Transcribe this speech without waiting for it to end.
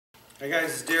Hey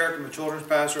guys, it's Derek. I'm a children's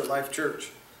pastor at Life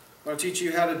Church. I'm going to teach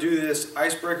you how to do this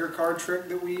icebreaker card trick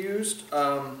that we used.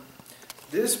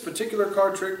 This particular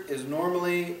card trick is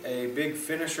normally a big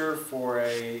finisher for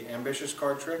an ambitious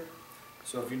card trick.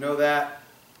 So if you know that,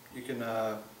 you can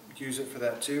use it for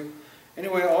that too.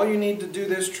 Anyway, all you need to do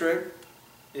this trick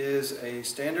is a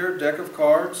standard deck of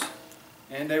cards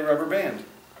and a rubber band.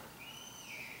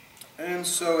 And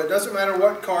so it doesn't matter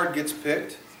what card gets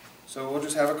picked. So we'll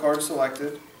just have a card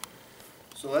selected.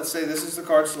 So let's say this is the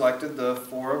card selected, the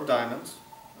 4 of diamonds.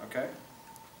 Okay.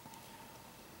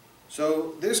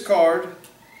 So this card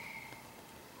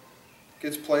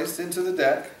gets placed into the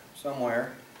deck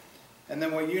somewhere, and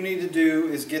then what you need to do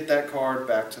is get that card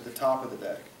back to the top of the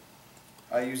deck.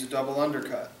 I use a double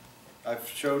undercut. I've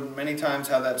showed many times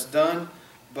how that's done,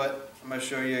 but I'm going to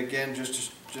show you again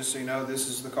just so you know. This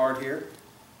is the card here.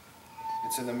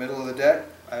 It's in the middle of the deck.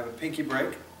 I have a pinky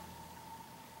break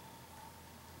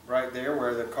right there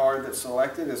where the card that's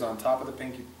selected is on top of the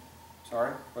pinky.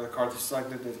 Where the card that's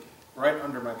selected is right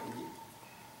under my pinky.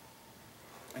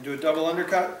 And do a double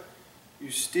undercut. You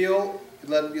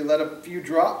let a few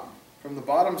drop from the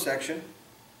bottom section.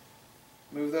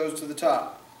 Move those to the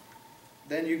top.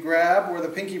 Then you grab where the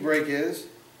pinky break is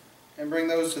and bring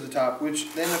those to the top,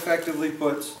 which then effectively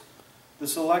puts the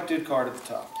selected card at the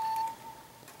top.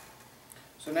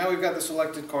 So now we've got the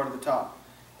selected card at the top.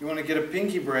 You want to get a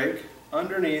pinky break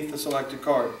underneath the selected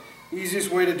card. Easiest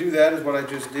way to do that is what I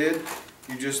just did.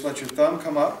 You just let your thumb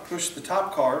come up, push the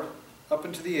top card up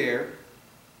into the air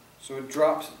so it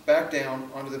drops back down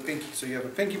onto the pinky. So you have a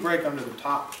pinky break under the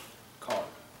top card.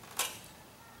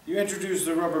 You introduce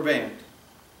the rubber band.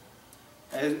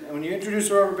 And when you introduce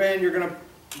the rubber band, you're going to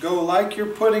go like you're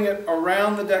putting it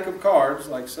around the deck of cards,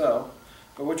 like so.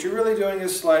 But what you're really doing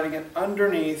is sliding it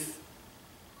underneath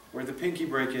where the pinky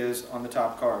break is on the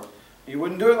top card. You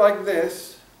wouldn't do it like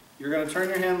this. You're going to turn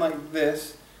your hand like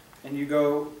this, and you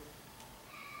go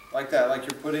like that, like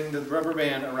you're putting the rubber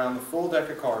band around the full deck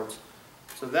of cards.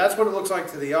 So that's what it looks like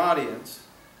to the audience.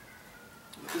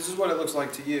 This is what it looks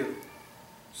like to you.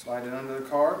 Slide it under the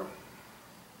card,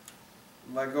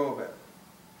 let go of it.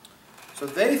 So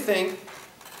they think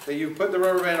that you put the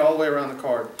rubber band all the way around the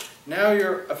card. Now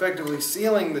you're effectively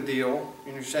sealing the deal,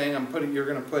 and you're saying you're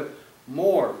going to put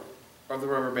more of the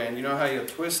rubber band. You know how you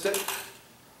twist it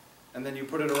and then you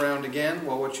put it around again?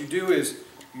 Well, what you do is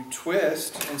you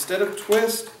twist. Instead of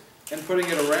twist and putting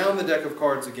it around the deck of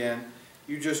cards again,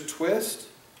 you just twist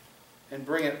and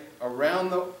bring it around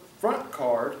the front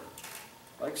card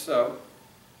like so.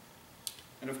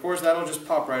 And of course that'll just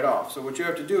pop right off. So what you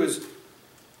have to do is,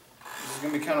 this is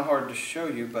going to be kind of hard to show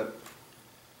you, but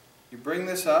you bring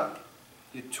this up,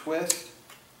 you twist.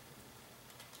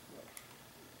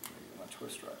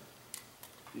 Twist right.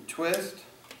 You twist,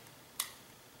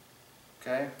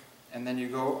 okay, and then you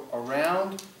go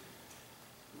around,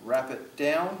 wrap it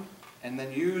down, and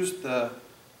then use the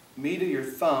meat of your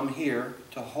thumb here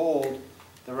to hold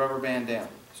the rubber band down.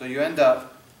 So you end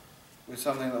up with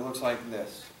something that looks like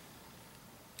this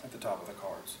at the top of the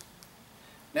cards.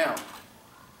 Now,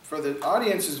 for the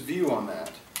audience's view on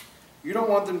that, you don't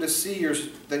want them to see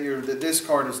that this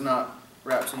card is not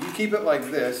wrapped. So you keep it like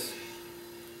this,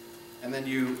 and then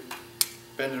you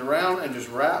bend it around and just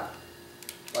wrap,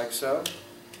 like so.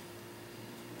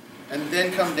 And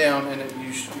then come down and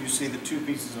you see the 2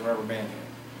 pieces of rubber band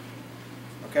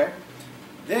here. Okay?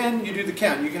 Then you do the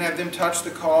count. You can have them touch the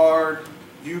card.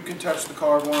 You can touch the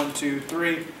card 1, 2,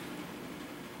 3.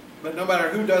 But no matter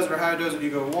who does it or how he does it, you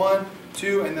go 1,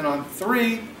 2, and then on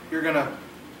 3, you're going to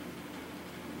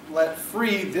let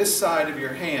free this side of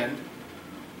your hand.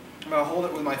 I'm going to hold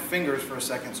it with my fingers for a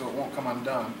second so it won't come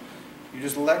undone. You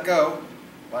just let go,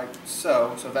 like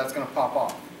so, so that's going to pop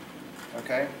off.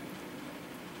 Okay?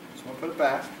 So we'll put it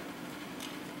back.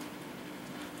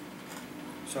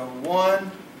 So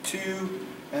 1, 2,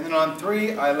 and then on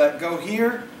 3, I let go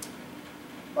here,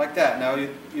 like that. Now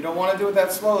you don't want to do it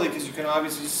that slowly because you can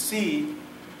obviously see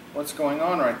what's going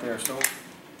on right there. So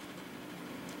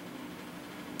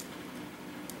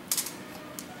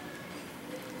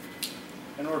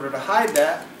in order to hide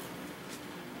that,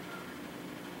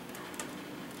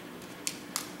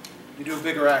 you do a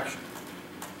bigger action.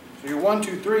 So your 1,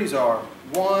 2, 3s are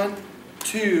 1,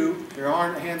 2, your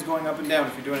hands going up and down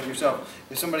if you're doing it yourself.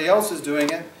 If somebody else is doing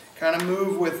it, kind of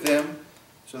move with them.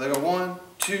 So they go 1,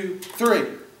 2, 3.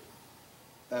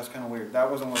 That's kind of weird.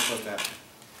 That wasn't what's supposed to happen.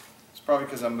 It's probably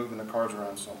because I'm moving the cards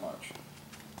around so much.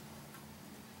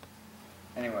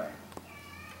 Anyway.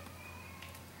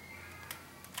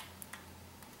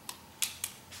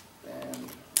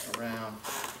 And around.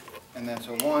 And then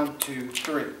so 1, 2,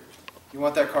 3. You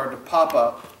want that card to pop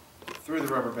up through the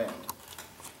rubber band.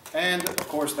 And of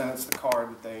course then it's the card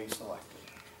that they selected.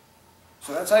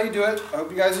 So that's how you do it. I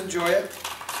hope you guys enjoy it.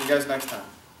 See you guys next time.